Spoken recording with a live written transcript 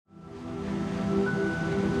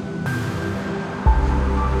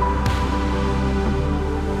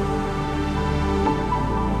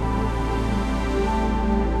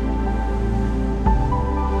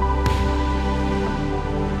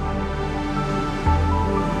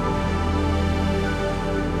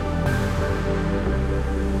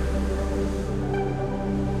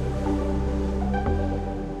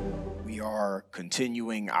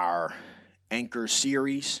continuing our anchor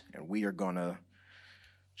series, and we are going to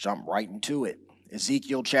jump right into it.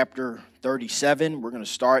 Ezekiel chapter 37, we're going to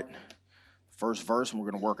start the first verse, and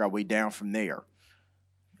we're going to work our way down from there.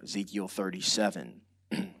 Ezekiel 37.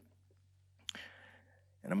 And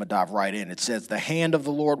I'm going to dive right in. It says, "The hand of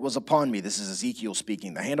the Lord was upon me." This is Ezekiel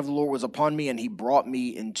speaking. "The hand of the Lord was upon me, and he brought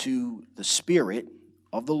me into the spirit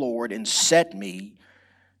of the Lord and set me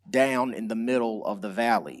down in the middle of the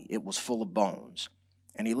valley. It was full of bones.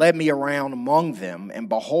 And he led me around among them, and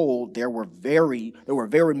behold, there were very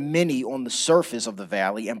many on the surface of the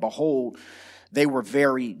valley, and behold, they were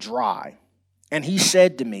very dry. And he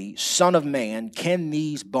said to me, Son of man, can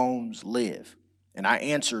these bones live? And I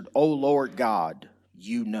answered, O Lord God,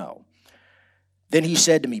 you know. Then he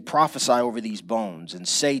said to me, Prophesy over these bones, and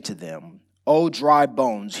say to them, O dry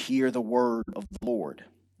bones, hear the word of the Lord.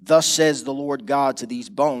 Thus says the Lord God to these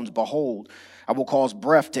bones, Behold, I will cause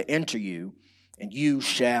breath to enter you, and you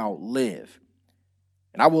shall live.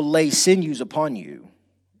 And I will lay sinews upon you,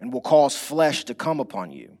 and will cause flesh to come upon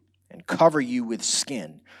you, and cover you with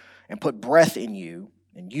skin, and put breath in you,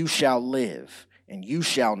 and you shall live, and you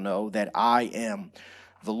shall know that I am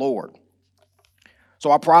the Lord. So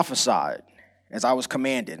I prophesied as I was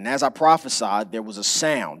commanded, and as I prophesied, there was a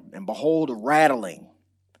sound, and behold, a rattling.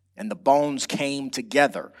 And the bones came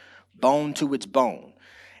together, bone to its bone.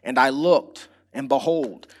 And I looked, and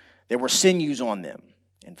behold, there were sinews on them,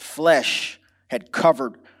 and flesh had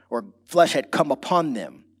come upon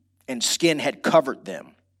them, and skin had covered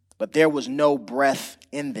them, but there was no breath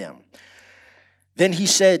in them. Then he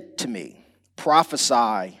said to me,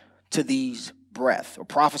 Prophesy to the breath,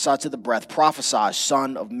 prophesy,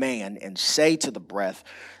 Son of man, and say to the breath,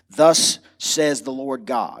 Thus says the Lord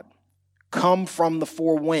God, Come from the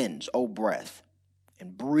four winds, O breath,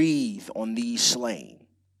 and breathe on these slain,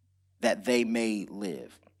 that they may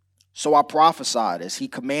live. So I prophesied as he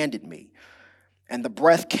commanded me, and the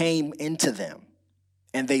breath came into them,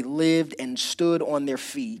 and they lived and stood on their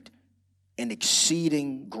feet, an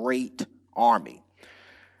exceeding great army.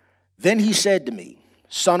 Then he said to me,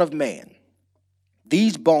 Son of man,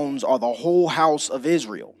 these bones are the whole house of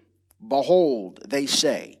Israel. Behold, they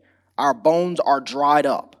say, Our bones are dried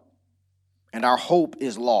up, and our hope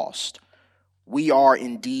is lost. We are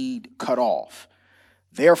indeed cut off.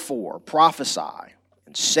 Therefore prophesy,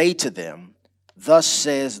 and say to them, Thus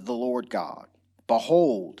says the Lord God,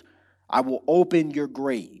 Behold, I will open your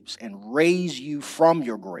graves, and raise you from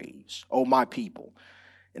your graves, O my people,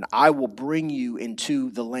 and I will bring you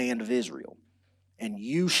into the land of Israel. And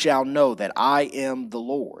you shall know that I am the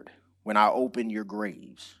Lord when I open your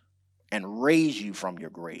graves, and raise you from your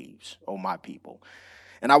graves, O my people.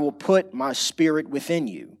 And I will put my spirit within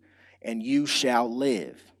you, and you shall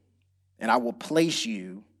live, and I will place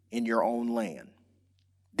you in your own land.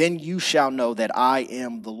 Then you shall know that I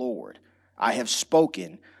am the Lord. I have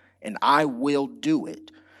spoken, and I will do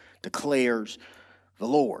it, declares the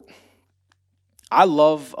Lord. I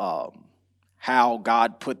love how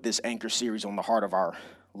God put this anchor series on the heart of our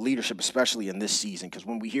leadership, especially in this season, because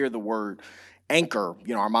when we hear the word anchor,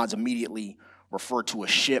 our minds immediately refer to a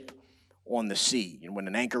ship on the sea. And when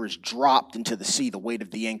an anchor is dropped into the sea, the weight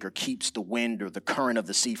of the anchor keeps the wind or the current of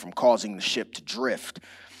the sea from causing the ship to drift.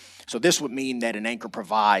 So this would mean that an anchor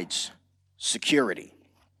provides security.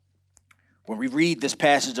 When we read this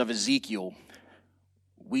passage of Ezekiel,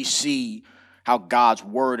 we see how God's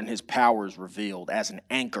word and his power is revealed as an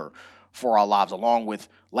anchor for our lives, along with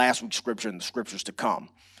last week's scripture and the scriptures to come.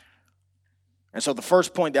 And so the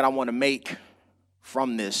first point that I want to make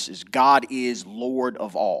from this is God is Lord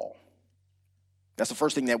of all. That's the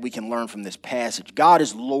first thing that we can learn from this passage. God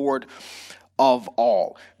is Lord of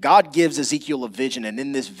all. God gives Ezekiel a vision, and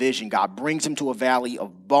in this vision, God brings him to a valley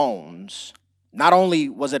of bones. Not only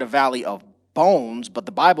was it a valley of bones, but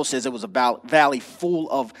the Bible says it was a valley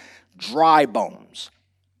full of dry bones.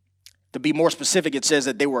 To be more specific, it says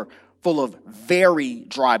that they were full of very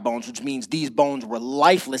dry bones, which means these bones were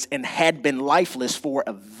lifeless and had been lifeless for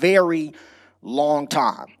a very long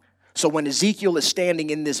time. So when Ezekiel is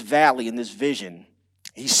standing in this valley, in this vision,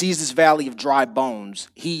 he sees this valley of dry bones.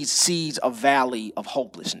 He sees a valley of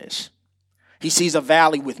hopelessness. He sees a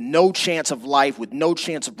valley with no chance of life, with no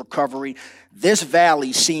chance of recovery. This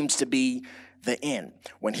valley seems to be the end.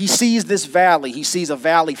 When he sees this valley, he sees a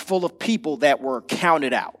valley full of people that were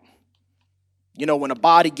counted out. When a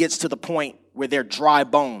body gets to the point where they're dry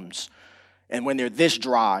bones, and when they're this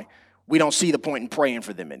dry, we don't see the point in praying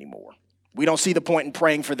for them anymore. We don't see the point in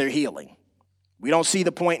praying for their healing. We don't see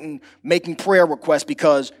the point in making prayer requests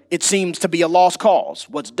because it seems to be a lost cause.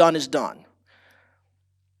 What's done is done.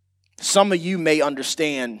 Some of you may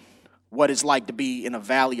understand what it's like to be in a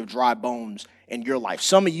valley of dry bones in your life.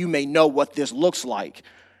 Some of you may know what this looks like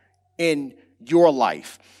in your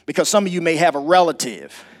life because some of you may have a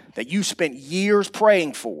relative that you spent years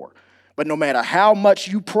praying for, but no matter how much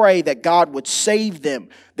you pray that God would save them,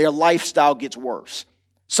 their lifestyle gets worse.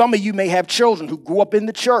 Some of you may have children who grew up in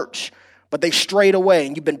the church, but they strayed away,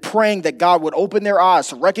 and you've been praying that God would open their eyes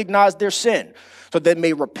to recognize their sin so they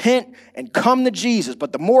may repent and come to Jesus.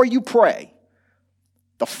 But the more you pray,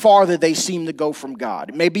 the farther they seem to go from God.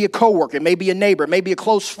 It may be a coworker, it may be a neighbor, it may be a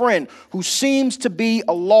close friend who seems to be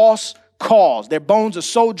a lost cause. Their bones are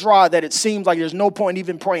so dry that it seems like there's no point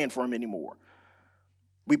even praying for them anymore.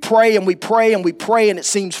 We pray and we pray and we pray and it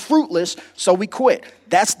seems fruitless, so we quit.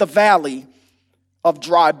 That's the valley of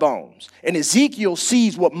dry bones. And Ezekiel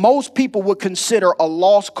sees what most people would consider a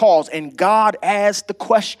lost cause, and God asks the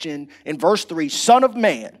question in verse 3, Son of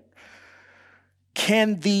man,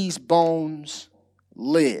 can these bones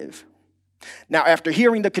live? Now, after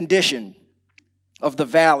hearing the condition of the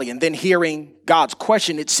valley and then hearing God's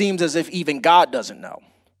question, it seems as if even God doesn't know.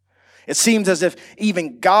 It seems as if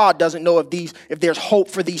even God doesn't know if there's hope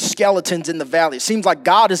for these skeletons in the valley. It seems like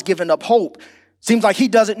God has given up hope. Seems like he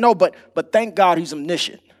doesn't know, but thank God he's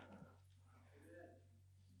omniscient.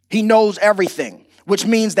 He knows everything, which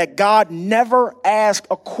means that God never asks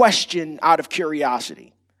a question out of curiosity.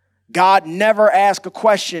 God never asks a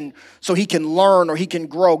question so he can learn or he can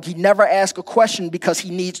grow. He never asks a question because he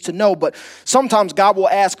needs to know. But sometimes God will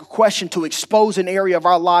ask a question to expose an area of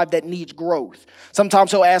our life that needs growth.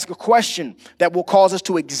 Sometimes he'll ask a question that will cause us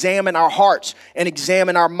to examine our hearts and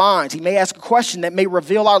examine our minds. He may ask a question that may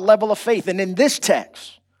reveal our level of faith. And in this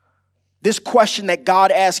text, this question that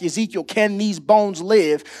God asked Ezekiel, can these bones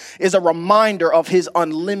live, is a reminder of his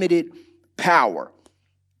unlimited power.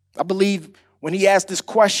 I believe when he asked this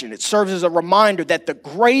question, it serves as a reminder that the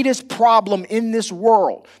greatest problem in this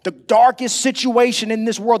world, the darkest situation in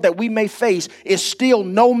this world that we may face, is still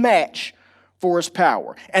no match for his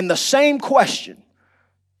power. And the same question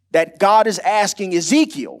that God is asking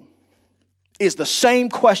Ezekiel is the same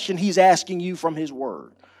question he's asking you from his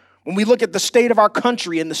word. When we look at the state of our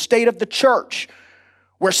country and the state of the church,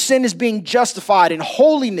 where sin is being justified and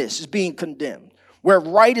holiness is being condemned, where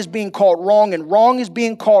right is being called wrong and wrong is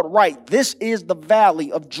being called right, this is the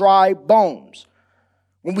valley of dry bones.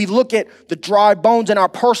 When we look at the dry bones in our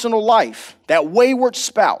personal life, that wayward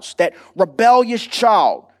spouse, that rebellious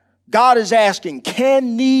child, God is asking,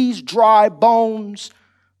 can these dry bones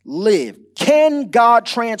live? Can God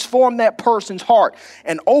transform that person's heart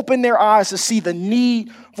and open their eyes to see the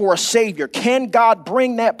need for a Savior? Can God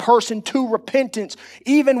bring that person to repentance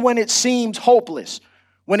even when it seems hopeless?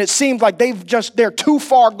 When it seems like they're too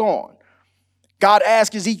far gone? God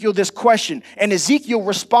asked Ezekiel this question, and Ezekiel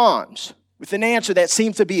responds with an answer that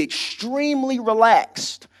seems to be extremely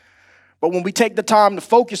relaxed. But when we take the time to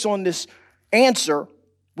focus on this answer,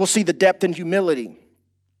 we'll see the depth and humility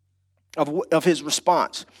of his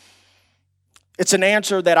response. It's an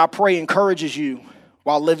answer that I pray encourages you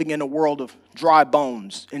while living in a world of dry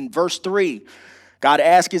bones. In verse 3, God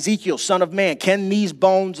asked Ezekiel, Son of man, can these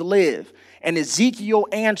bones live? And Ezekiel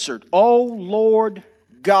answered, O Lord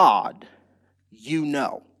God, you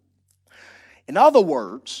know. In other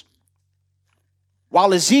words,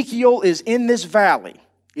 while Ezekiel is in this valley,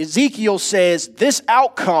 Ezekiel says this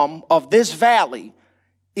outcome of this valley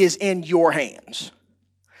is in your hands.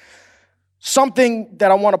 Something that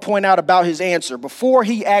I want to point out about his answer, before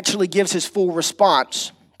he actually gives his full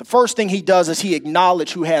response, the first thing he does is he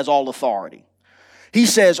acknowledges who has all authority. He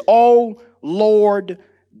says, O Lord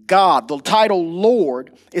God. The title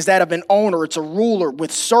Lord is that of an owner. It's a ruler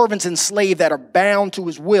with servants and slaves that are bound to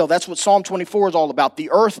his will. That's what Psalm 24 is all about. The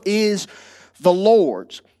earth is the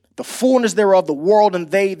Lord's, the fullness thereof, the world and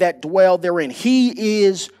they that dwell therein. He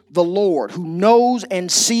is the Lord who knows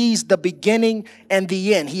and sees the beginning and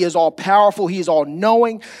the end. He is all powerful. He is all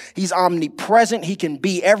knowing. He's omnipresent. He can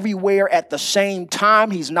be everywhere at the same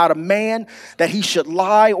time. He's not a man that he should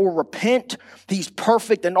lie or repent. He's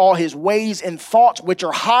perfect in all his ways and thoughts, which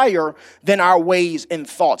are higher than our ways and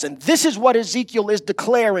thoughts. And this is what Ezekiel is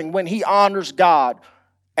declaring when he honors God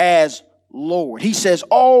as Lord. He says,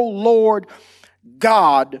 "Oh Lord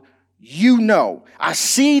God, you know, I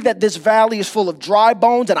see that this valley is full of dry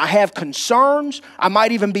bones and I have concerns. I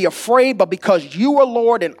might even be afraid, but because you are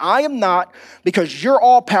Lord and I am not, because you're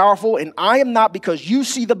all powerful and I am not, because you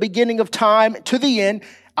see the beginning of time to the end,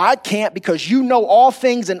 I can't, because you know all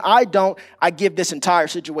things and I don't, I give this entire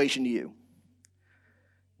situation to you."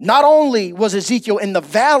 Not only was Ezekiel in the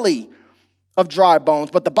valley of dry bones,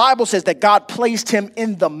 but the Bible says that God placed him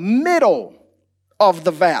in the middle of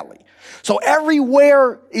the valley. So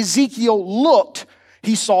everywhere Ezekiel looked,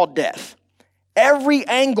 he saw death. Every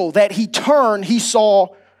angle that he turned, he saw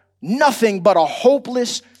nothing but a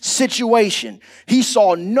hopeless situation. He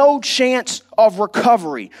saw no chance of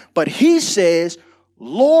recovery. But he says,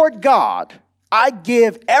 Lord God, I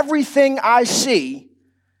give everything I see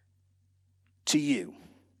to you.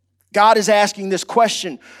 God is asking this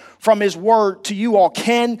question from his word to you all.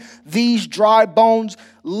 Can these dry bones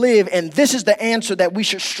live? And this is the answer that we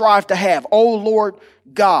should strive to have. Oh Lord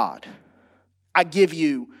God, I give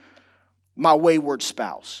you my wayward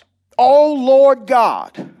spouse. Oh Lord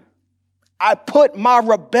God, I put my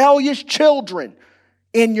rebellious children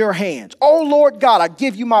in your hands. Oh Lord God, I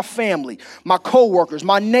give you my family, my coworkers,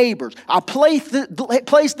 my neighbors. I place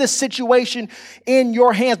this situation in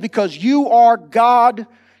your hands because you are God,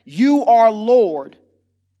 you are Lord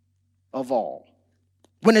of all.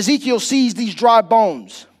 When Ezekiel sees these dry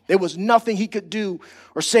bones, there was nothing he could do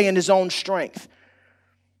or say in his own strength.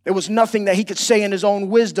 There was nothing that he could say in his own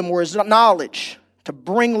wisdom or his knowledge to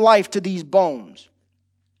bring life to these bones.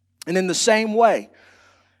 And in the same way,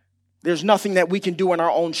 there's nothing that we can do in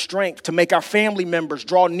our own strength to make our family members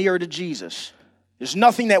draw nearer to Jesus. There's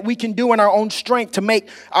nothing that we can do in our own strength to make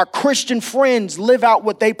our Christian friends live out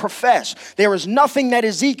what they profess. There is nothing that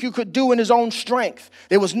Ezekiel could do in his own strength.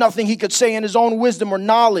 There was nothing he could say in his own wisdom or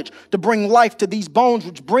knowledge to bring life to these bones,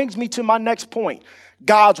 which brings me to my next point.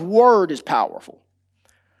 God's word is powerful.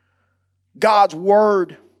 God's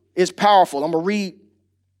word is powerful. I'm going to read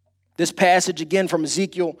this passage again from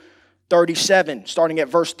Ezekiel 37, starting at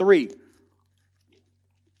verse 3.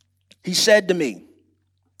 He said to me,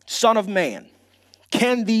 Son of man,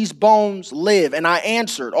 can these bones live? And I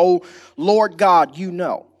answered, O Lord God, you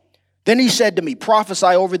know. Then he said to me, prophesy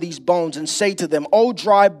over these bones and say to them, O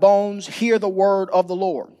dry bones, hear the word of the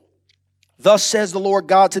Lord. Thus says the Lord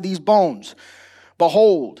God to these bones,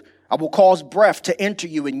 behold, I will cause breath to enter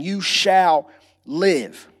you, and you shall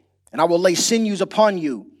live. And I will lay sinews upon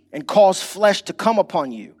you, and cause flesh to come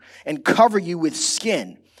upon you, and cover you with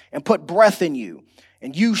skin, and put breath in you,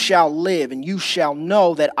 and you shall live, and you shall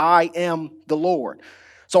know that I am the Lord.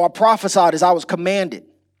 So I prophesied as I was commanded.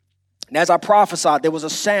 And as I prophesied, there was a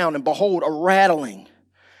sound, and behold, a rattling.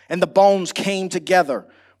 And the bones came together,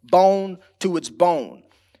 bone to its bone.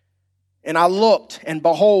 And I looked, and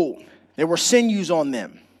behold, there were sinews on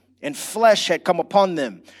them, and flesh had come upon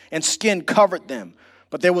them, and skin covered them,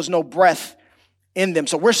 but there was no breath in them.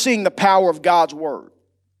 So we're seeing the power of God's word.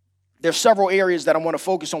 There's several areas that I want to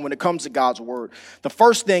focus on when it comes to God's word. The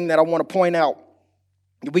first thing that I want to point out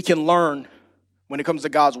that we can learn when it comes to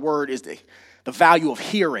God's word is the value of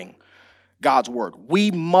hearing God's word.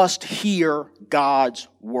 We must hear God's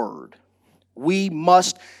word. We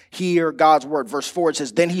must hear God's word. Verse 4, it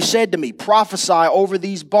says, Then he said to me, prophesy over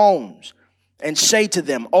these bones and say to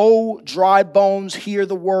them, O dry bones, hear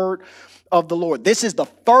the word of the Lord. This is the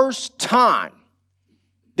first time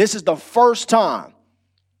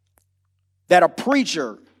that a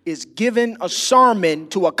preacher is given a sermon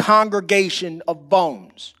to a congregation of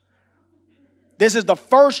bones. This is the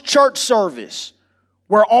first church service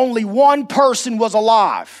where only one person was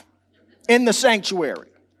alive in the sanctuary.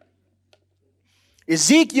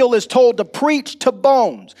 Ezekiel is told to preach to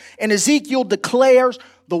bones, and Ezekiel declares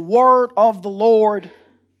the word of the Lord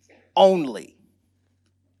only.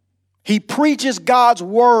 He preaches God's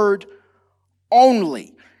word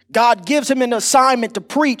only. God gives him an assignment to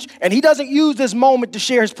preach, and he doesn't use this moment to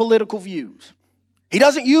share his political views. He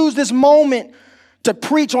doesn't use this moment to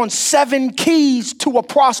preach on 7 keys to a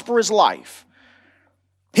prosperous life.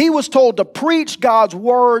 He was told to preach God's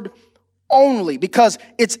word only because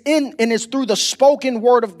it's through the spoken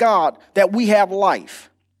word of God that we have life.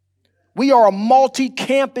 We are a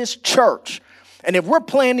multi-campus church. And if we're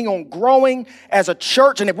planning on growing as a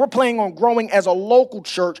church, and if we're planning on growing as a local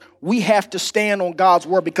church, we have to stand on God's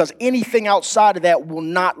word because anything outside of that will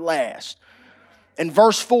not last. In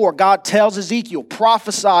verse 4, God tells Ezekiel,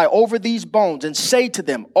 prophesy over these bones and say to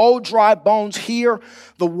them, O dry bones, hear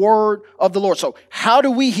the word of the Lord. So how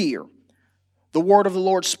do we hear the word of the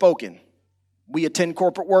Lord spoken? We attend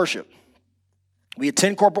corporate worship. We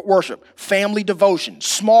attend corporate worship, family devotion,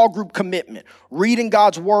 small group commitment, reading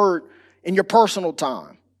God's word in your personal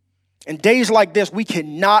time. In days like this, we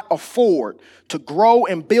cannot afford to grow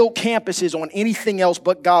and build campuses on anything else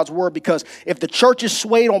but God's word, because if the church is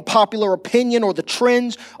swayed on popular opinion or the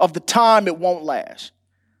trends of the time, it won't last.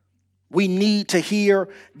 We need to hear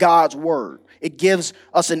God's word. It gives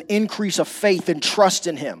us an increase of faith and trust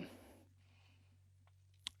in him.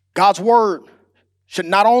 God's word should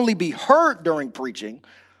not only be heard during preaching,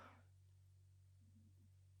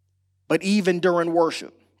 but even during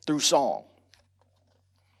worship through song.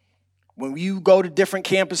 When you go to different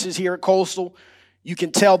campuses here at Coastal, You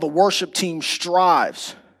can tell the worship team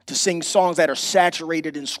strives to sing songs that are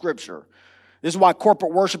saturated in Scripture. This is why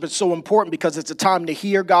corporate worship is so important, because it's a time to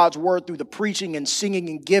hear God's word through the preaching and singing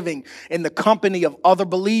and giving in the company of other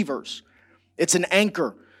believers. It's an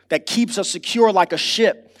anchor that keeps us secure like a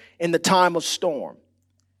ship in the time of storm.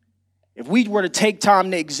 If we were to take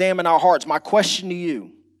time to examine our hearts, my question to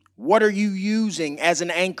you, what are you using as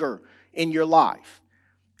an anchor in your life?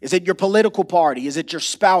 Is it your political party? Is it your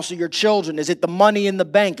spouse or your children? Is it the money in the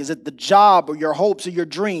bank? Is it the job or your hopes or your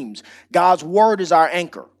dreams? God's word is our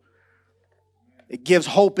anchor. It gives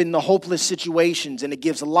hope in the hopeless situations, and it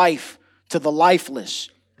gives life to the lifeless.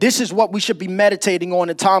 This is what we should be meditating on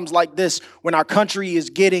in times like this, when our country is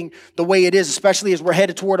getting the way it is, especially as we're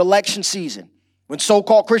headed toward election season. When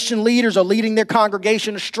so-called Christian leaders are leading their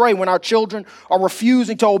congregation astray, when our children are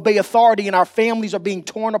refusing to obey authority and our families are being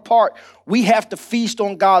torn apart, we have to feast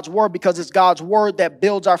on God's word, because it's God's word that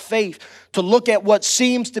builds our faith to look at what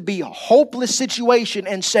seems to be a hopeless situation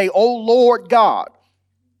and say, "Oh Lord God,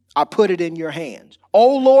 I put it in your hands.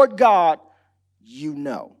 Oh Lord God, you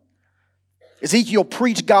know." Ezekiel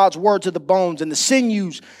preached God's word to the bones, and the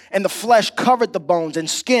sinews and the flesh covered the bones, and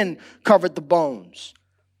skin covered the bones.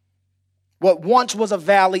 What once was a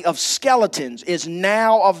valley of skeletons is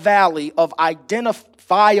now a valley of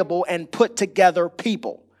identifiable and put together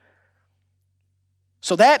people.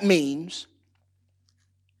 So that means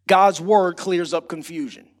God's word clears up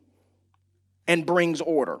confusion and brings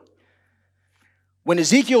order. When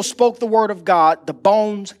Ezekiel spoke the word of God, the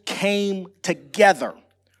bones came together.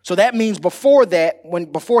 So that means before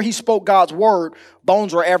he spoke God's word,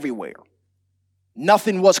 bones were everywhere.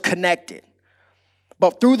 Nothing was connected.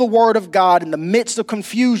 But through the word of God, in the midst of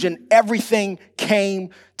confusion, everything came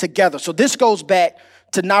together. So this goes back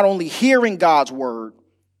to not only hearing God's word,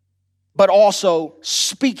 but also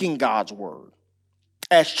speaking God's word.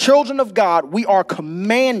 As children of God, we are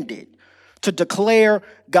commanded to declare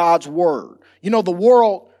God's word. You know, the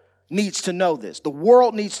world needs to know this. The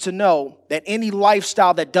world needs to know that any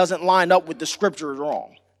lifestyle that doesn't line up with the scripture is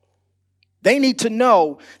wrong. They need to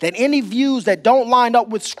know that any views that don't line up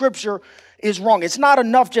with scripture is wrong. It's not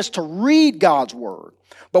enough just to read God's word,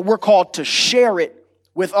 but we're called to share it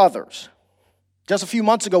with others. Just a few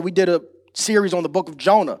months ago, we did a series on the book of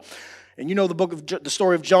Jonah. And you know the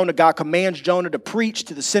story of Jonah. God commands Jonah to preach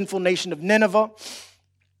to the sinful nation of Nineveh.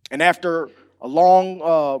 And after a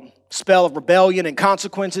long spell of rebellion and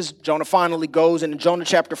consequences, Jonah finally goes. And in Jonah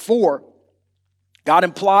chapter 4, God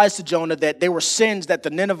implies to Jonah that there were sins that the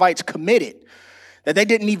Ninevites committed that they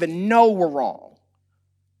didn't even know were wrong.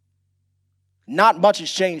 Not much has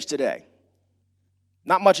changed today.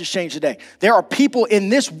 Not much has changed today. There are people in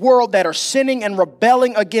this world that are sinning and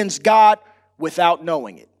rebelling against God without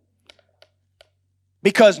knowing it,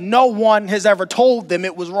 because no one has ever told them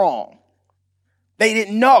it was wrong. They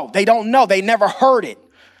didn't know. They don't know. They never heard it.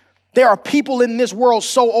 There are people in this world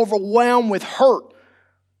so overwhelmed with hurt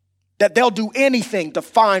that they'll do anything to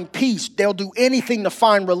find peace. They'll do anything to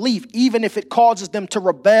find relief, even if it causes them to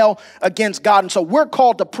rebel against God. And so we're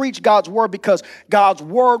called to preach God's word, because God's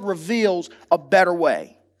word reveals a better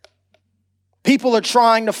way. People are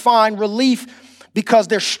trying to find relief because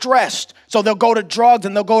they're stressed. So they'll go to drugs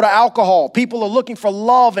and they'll go to alcohol. People are looking for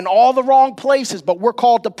love in all the wrong places, but we're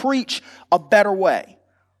called to preach a better way.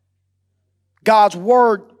 God's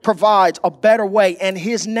word provides a better way, and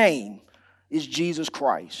his name is Jesus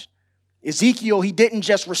Christ. Ezekiel, he didn't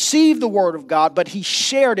just receive the word of God, but he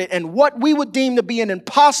shared it, and what we would deem to be an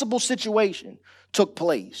impossible situation took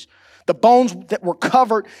place. The bones that were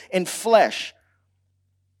covered in flesh,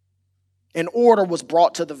 and order was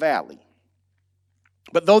brought to the valley.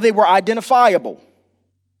 But though they were identifiable,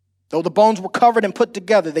 though the bones were covered and put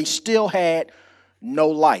together, they still had no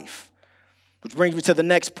life. Which brings me to the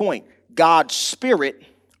next point. God's Spirit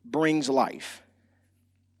brings life.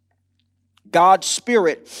 God's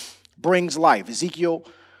Spirit brings life. Ezekiel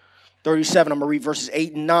 37, I'm going to read verses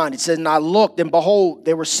 8 and 9. It says, "And I looked, and behold,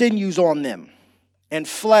 there were sinews on them, and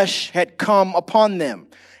flesh had come upon them,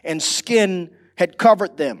 and skin had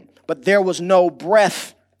covered them, but there was no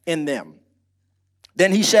breath in them.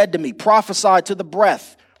 Then he said to me, prophesy to the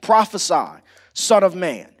breath, prophesy, son of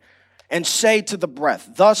man, and say to the breath,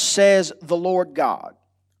 thus says the Lord God,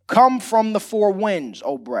 come from the four winds,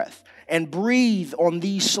 O breath, and breathe on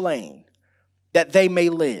these slain, that they may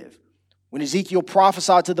live." When Ezekiel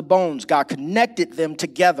prophesied to the bones, God connected them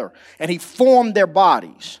together, and he formed their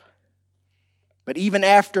bodies. But even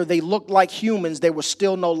after they looked like humans, there was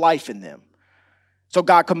still no life in them. So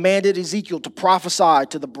God commanded Ezekiel to prophesy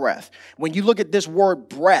to the breath. When you look at this word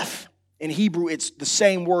breath, in Hebrew, it's the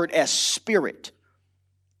same word as spirit.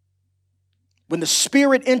 When the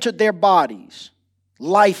spirit entered their bodies,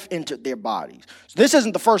 life into their bodies. So this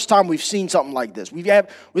isn't the first time we've seen something like this.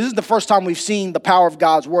 This is the first time we've seen the power of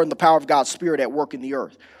God's word and the power of God's spirit at work in the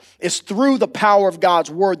earth. It's through the power of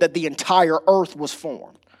God's word that the entire earth was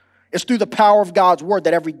formed. It's through the power of God's word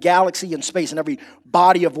that every galaxy in space and every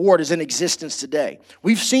body of water is in existence today.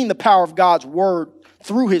 We've seen the power of God's word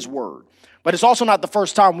through his word. But it's also not the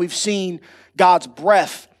first time we've seen God's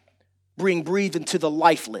breath being breathed into the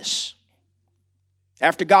lifeless.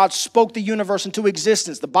 After God spoke the universe into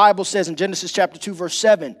existence, the Bible says in Genesis chapter 2, verse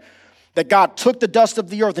 7, that God took the dust of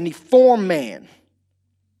the earth and he formed man.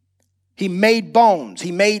 He made bones,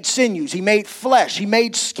 he made sinews, he made flesh, he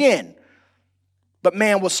made skin. But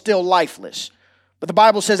man was still lifeless. But the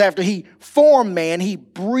Bible says after he formed man, he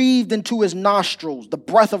breathed into his nostrils the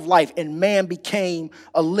breath of life, and man became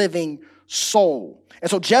a living soul.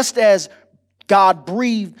 And so just as God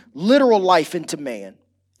breathed literal life into man,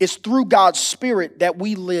 it's through God's spirit that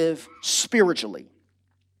we live spiritually.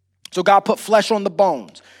 So God put flesh on the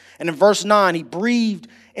bones. And in verse 9, he breathed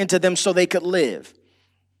into them so they could live.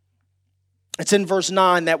 It's in verse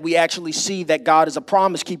 9 that we actually see that God is a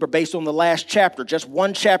promise keeper based on the last chapter. Just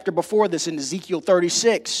one chapter before this in Ezekiel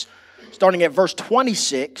 36, starting at verse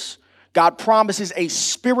 26, God promises a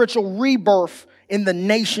spiritual rebirth in the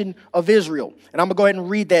nation of Israel. And I'm going to go ahead and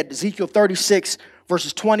read that. Ezekiel 36,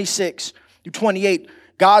 verses 26 through 28.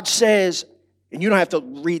 God says, and you don't have to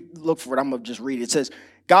look for it, I'm going to just read it. It says,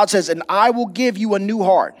 God says, and I will give you a new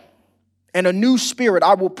heart, and a new spirit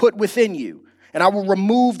I will put within you. And I will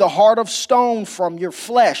remove the heart of stone from your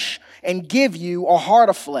flesh and give you a heart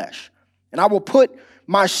of flesh. And I will put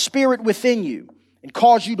my spirit within you and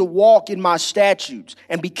cause you to walk in my statutes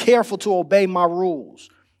and be careful to obey my rules.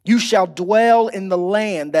 You shall dwell in the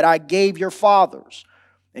land that I gave your fathers,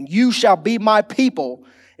 and you shall be my people,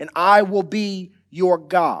 and I will be your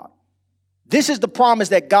God. This is the promise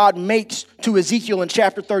that God makes to Ezekiel in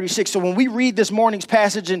chapter 36. So when we read this morning's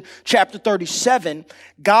passage in chapter 37,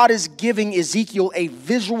 God is giving Ezekiel a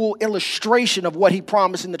visual illustration of what he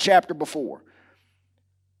promised in the chapter before.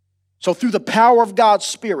 So through the power of God's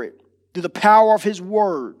Spirit, through the power of his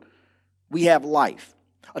word, we have life.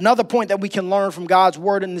 Another point that we can learn from God's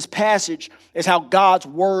word in this passage is how God's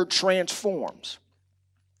word transforms.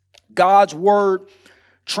 God's word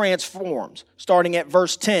transforms. Starting at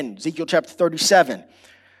verse 10, Ezekiel chapter 37.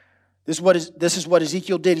 This is what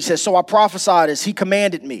Ezekiel did. He says, so I prophesied as he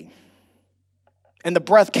commanded me, and the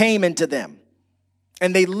breath came into them,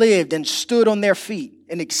 and they lived and stood on their feet,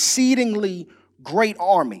 an exceedingly great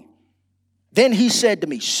army. Then he said to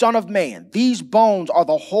me, Son of man, these bones are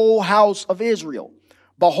the whole house of Israel.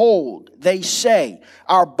 Behold, they say,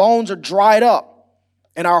 our bones are dried up,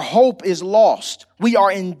 and our hope is lost. We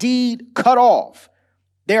are indeed cut off.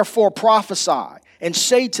 Therefore prophesy and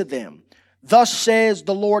say to them, thus says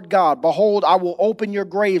the Lord God, behold, I will open your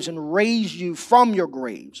graves and raise you from your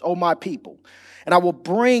graves, O my people, and I will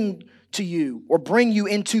bring you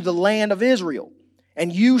into the land of Israel,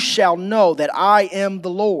 and you shall know that I am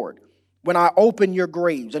the Lord when I open your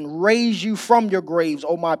graves and raise you from your graves,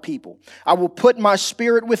 O my people. I will put my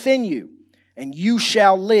spirit within you, and you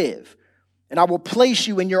shall live, and I will place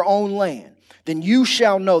you in your own land. Then you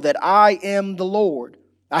shall know that I am the Lord.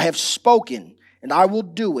 I have spoken, and I will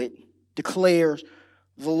do it, declares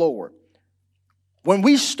the Lord. When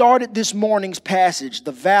we started this morning's passage,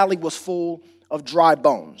 the valley was full of dry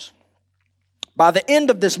bones. By the end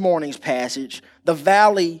of this morning's passage, the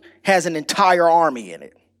valley has an entire army in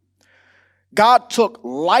it. God took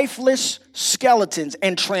lifeless skeletons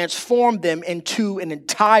and transformed them into an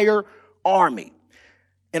entire army.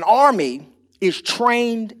 An army is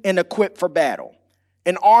trained and equipped for battle.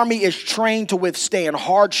 An army is trained to withstand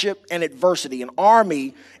hardship and adversity. An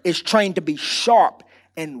army is trained to be sharp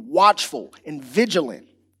and watchful and vigilant.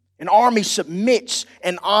 An army submits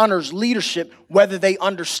and honors leadership, whether they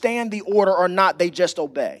understand the order or not, they just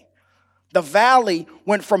obey. The valley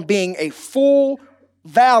went from being a full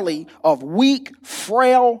valley of weak,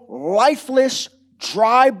 frail, lifeless,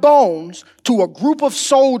 dry bones to a group of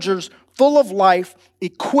soldiers full of life,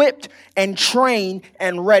 equipped and trained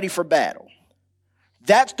and ready for battle.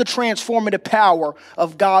 That's the transformative power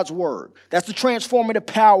of God's word. That's the transformative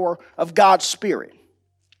power of God's spirit.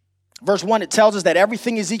 Verse 1, it tells us that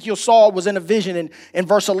everything Ezekiel saw was in a vision. And in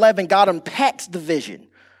verse 11, God unpacks the vision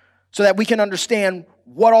so that we can understand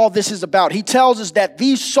what all this is about. He tells us that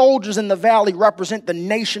these soldiers in the valley represent the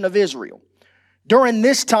nation of Israel. During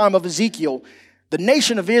this time of Ezekiel, the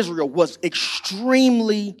nation of Israel was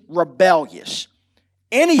extremely rebellious.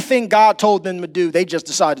 Anything God told them to do, they just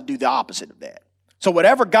decided to do the opposite of that. So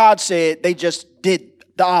whatever God said, they just did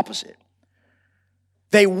the opposite.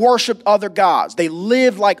 They worshiped other gods. They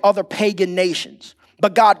lived like other pagan nations.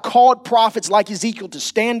 But God called prophets like Ezekiel to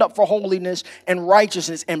stand up for holiness and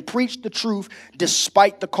righteousness and preach the truth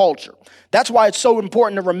despite the culture. That's why it's so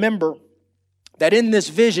important to remember that in this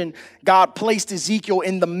vision, God placed Ezekiel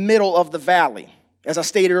in the middle of the valley, as I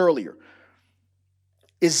stated earlier.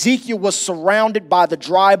 Ezekiel was surrounded by the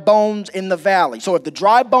dry bones in the valley. So if the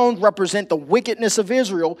dry bones represent the wickedness of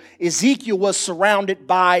Israel, Ezekiel was surrounded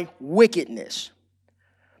by wickedness.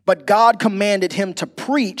 But God commanded him to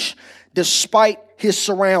preach despite his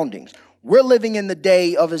surroundings. We're living in the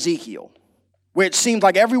day of Ezekiel, where it seems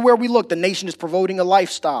like everywhere we look, the nation is promoting a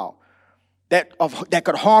lifestyle that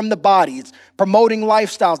could harm the body. It's promoting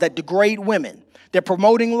lifestyles that degrade women. They're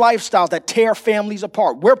promoting lifestyles that tear families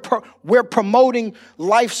apart. We're promoting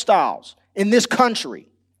lifestyles in this country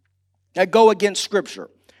that go against Scripture.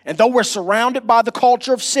 And though we're surrounded by the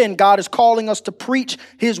culture of sin, God is calling us to preach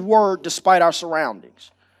his word despite our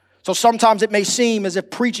surroundings. So sometimes it may seem as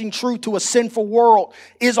if preaching truth to a sinful world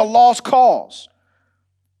is a lost cause.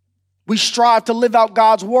 We strive to live out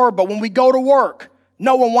God's word, but when we go to work,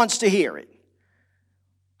 no one wants to hear it.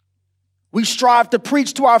 We strive to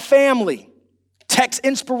preach to our family, text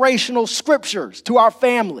inspirational scriptures to our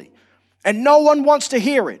family, and no one wants to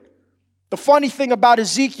hear it. The funny thing about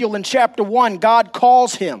Ezekiel in chapter 1, God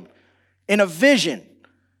calls him in a vision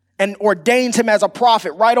and ordains him as a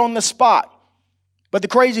prophet right on the spot. But the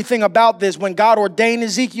crazy thing about this, when God ordained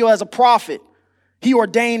Ezekiel as a prophet, he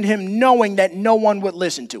ordained him knowing that no one would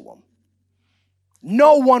listen to him.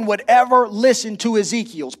 No one would ever listen to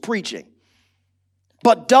Ezekiel's preaching.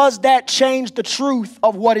 But does that change the truth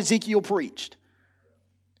of what Ezekiel preached?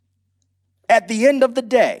 At the end of the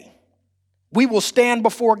day, we will stand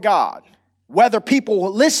before God. Whether people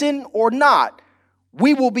will listen or not,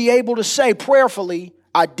 we will be able to say prayerfully,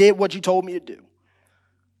 I did what you told me to do.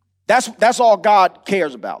 That's all God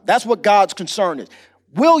cares about. That's what God's concern is.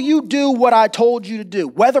 Will you do what I told you to do?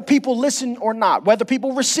 Whether people listen or not, whether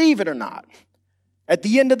people receive it or not. At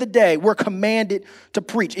the end of the day, we're commanded to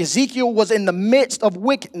preach. Ezekiel was in the midst of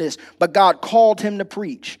wickedness, but God called him to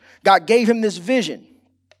preach. God gave him this vision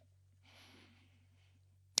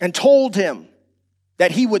and told him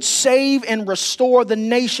that he would save and restore the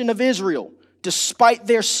nation of Israel despite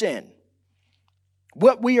their sin.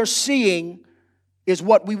 What we are seeing is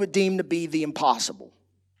what we would deem to be the impossible.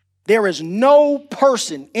 There is no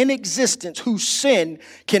person in existence whose sin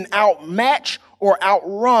can outmatch or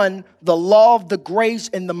outrun the love, the grace,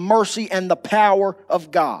 and the mercy and the power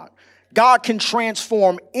of God. God can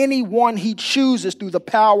transform anyone he chooses through the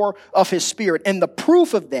power of his Spirit. And the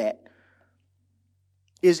proof of that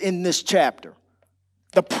is in this chapter.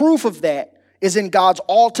 The proof of that is in God's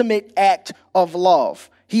ultimate act of love.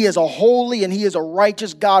 He is a holy and he is a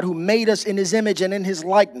righteous God who made us in his image and in his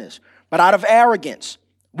likeness. But out of arrogance,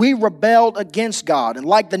 we rebelled against God. And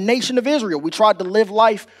like the nation of Israel, we tried to live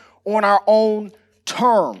life on our own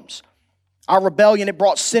terms. Our rebellion, it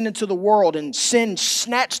brought sin into the world, and sin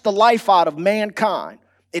snatched the life out of mankind.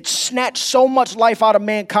 It snatched so much life out of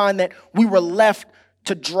mankind that we were left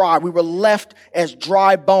to dry. We were left as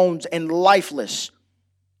dry bones and lifeless.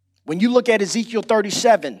 When you look at Ezekiel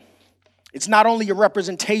 37, it's not only a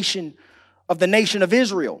representation of the nation of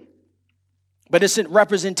Israel, but it's a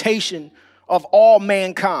representation of all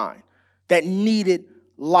mankind that needed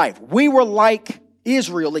life. We were like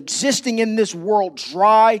Israel, existing in this world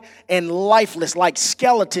dry and lifeless, like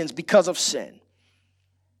skeletons because of sin.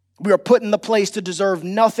 We are put in the place to deserve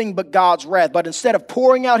nothing but God's wrath. But instead of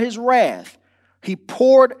pouring out his wrath, he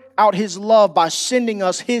poured out his love by sending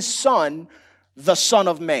us his son, the Son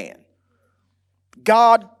of Man.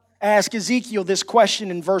 God asked Ezekiel this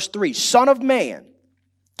question in verse 3. Son of man,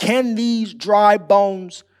 can these dry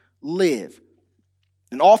bones live?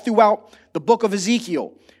 And all throughout the book of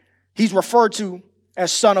Ezekiel, he's referred to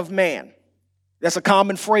as Son of Man. That's a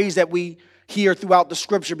common phrase that we hear throughout the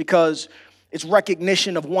scripture because it's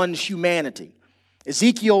recognition of one's humanity.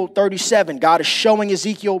 Ezekiel 37, God is showing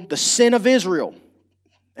Ezekiel the sin of Israel,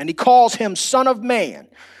 and he calls him Son of Man,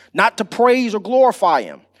 not to praise or glorify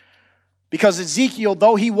him. Because Ezekiel,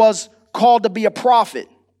 though he was called to be a prophet,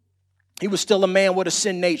 he was still a man with a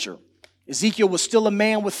sin nature. Ezekiel was still a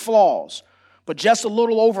man with flaws. But just a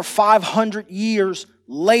little over 500 years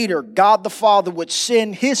later, God the Father would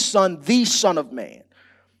send his son, the Son of Man.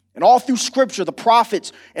 And all through Scripture, the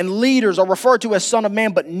prophets and leaders are referred to as Son of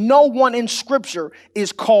Man, but no one in Scripture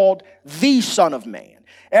is called the Son of Man.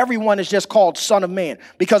 Everyone is just called Son of Man.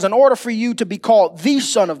 Because in order for you to be called the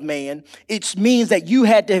Son of Man, it means that you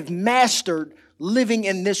had to have mastered living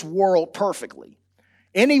in this world perfectly.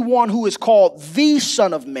 Anyone who is called the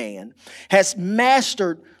Son of Man has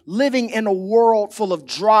mastered living in a world full of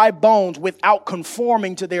dry bones without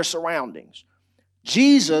conforming to their surroundings.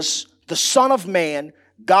 Jesus, the Son of Man,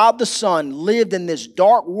 God the Son, lived in this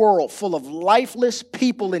dark world full of lifeless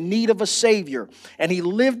people in need of a Savior. And he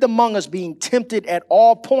lived among us being tempted at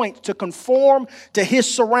all points to conform to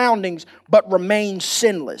his surroundings, but remain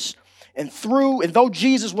sinless. And though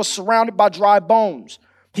Jesus was surrounded by dry bones,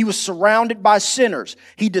 he was surrounded by sinners.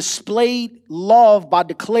 He displayed love by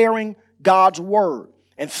declaring God's word.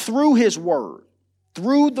 And through his word,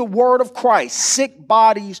 through the word of Christ, sick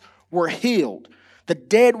bodies were healed. The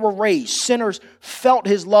dead were raised. Sinners felt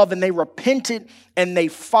his love and they repented and they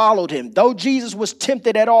followed him. Though Jesus was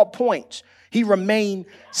tempted at all points, he remained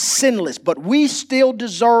sinless. But we still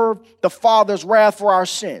deserve the Father's wrath for our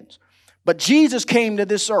sins. But Jesus came to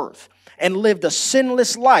this earth and lived a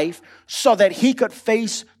sinless life so that he could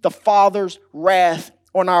face the Father's wrath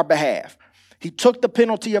on our behalf. He took the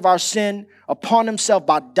penalty of our sin upon himself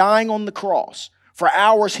by dying on the cross. For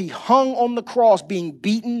hours he hung on the cross being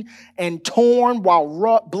beaten and torn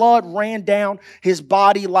while blood ran down his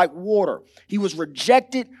body like water. He was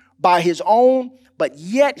rejected by his own, but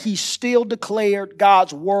yet he still declared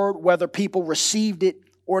God's word whether people received it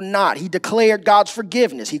or not. He declared God's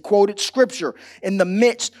forgiveness. He quoted scripture in the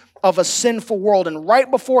midst of a sinful world. And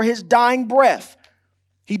right before his dying breath,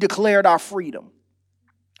 he declared our freedom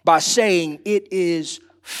by saying, "It is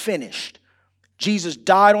finished." Jesus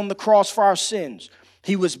died on the cross for our sins.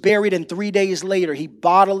 He was buried, and 3 days later, he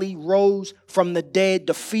bodily rose from the dead,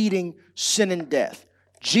 defeating sin and death.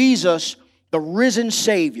 Jesus, the risen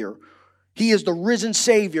Savior, he is the risen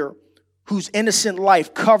Savior whose innocent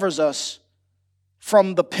life covers us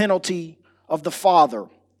from the penalty of the Father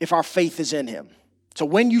if our faith is in him. So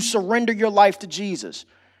when you surrender your life to Jesus,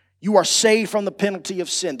 you are saved from the penalty of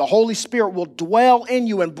sin. The Holy Spirit will dwell in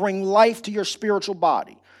you and bring life to your spiritual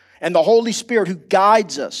body. And the Holy Spirit who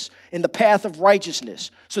guides us in the path of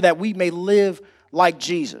righteousness so that we may live like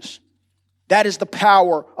Jesus. That is the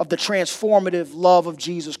power of the transformative love of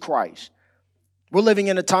Jesus Christ. We're living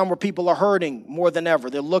in a time where people are hurting more than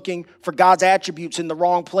ever. They're looking for God's attributes in the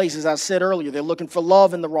wrong places. I said earlier, they're looking for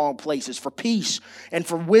love in the wrong places, for peace and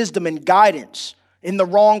for wisdom and guidance in the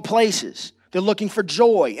wrong places. They're looking for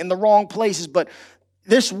joy in the wrong places. But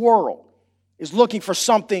this world is looking for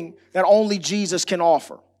something that only Jesus can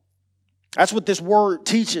offer. That's what this word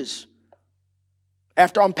teaches.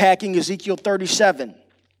 After unpacking Ezekiel 37,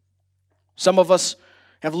 some of us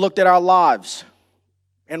have looked at our lives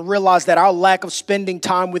and realized that our lack of spending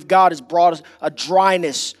time with God has brought us a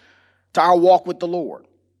dryness to our walk with the Lord.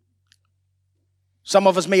 Some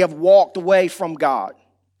of us may have walked away from God,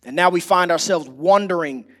 and now we find ourselves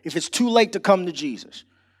wondering if it's too late to come to Jesus.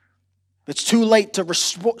 If it's too late to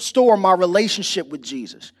restore my relationship with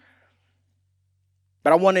Jesus.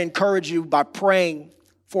 But I want to encourage you by praying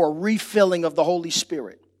for a refilling of the Holy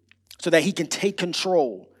Spirit so that he can take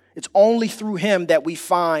control. It's only through him that we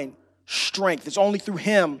find strength. It's only through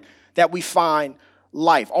him that we find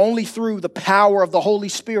life. Only through the power of the Holy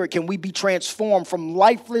Spirit can we be transformed from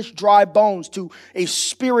lifeless, dry bones to a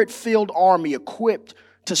spirit-filled army equipped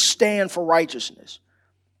to stand for righteousness.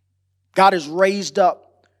 God has raised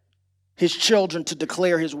up his children to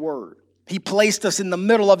declare his word. He placed us in the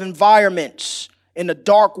middle of environments in a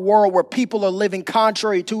dark world where people are living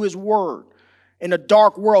contrary to his word. In a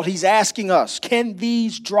dark world, he's asking us, can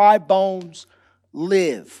these dry bones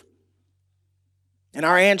live? And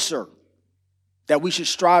our answer that we should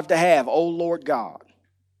strive to have, O Lord God,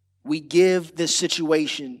 we give this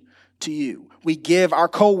situation to you. We give our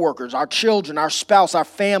coworkers, our children, our spouse, our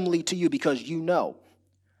family to you because you know.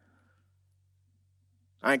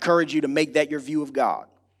 I encourage you to make that your view of God,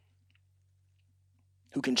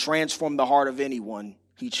 who can transform the heart of anyone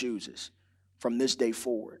he chooses from this day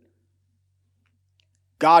forward.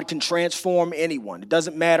 God can transform anyone. It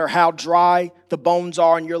doesn't matter how dry the bones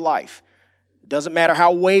are in your life. It doesn't matter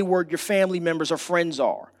how wayward your family members or friends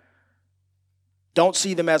are. Don't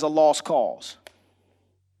see them as a lost cause.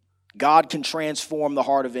 God can transform the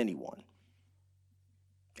heart of anyone.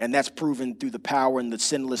 And that's proven through the power and the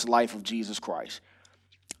sinless life of Jesus Christ.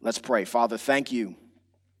 Let's pray. Father, thank you.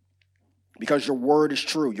 Because your word is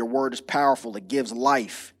true. Your word is powerful. It gives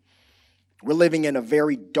life. We're living in a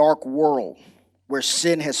very dark world where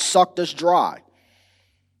sin has sucked us dry.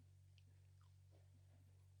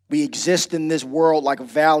 We exist in this world like a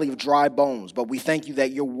valley of dry bones, but we thank you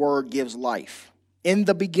that your word gives life. In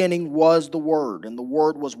the beginning was the Word, and the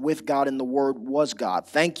Word was with God, and the Word was God.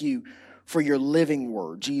 Thank you for your living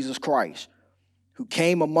Word, Jesus Christ, who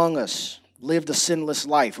came among us, lived a sinless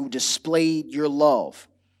life, who displayed your love.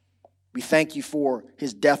 We thank you for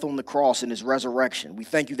his death on the cross and his resurrection. We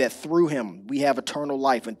thank you that through him we have eternal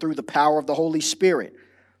life, and through the power of the Holy Spirit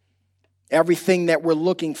Everything that we're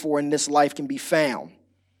looking for in this life can be found.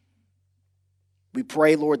 We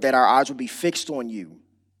pray, Lord, that our eyes will be fixed on you,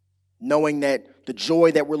 knowing that the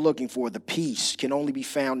joy that we're looking for, the peace, can only be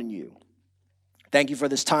found in you. Thank you for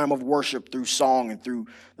this time of worship through song and through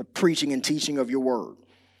the preaching and teaching of your word.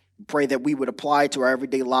 We pray that we would apply it to our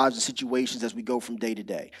everyday lives and situations as we go from day to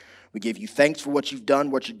day. We give you thanks for what you've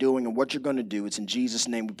done, what you're doing, and what you're going to do. It's in Jesus'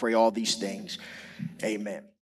 name we pray all these things. Amen.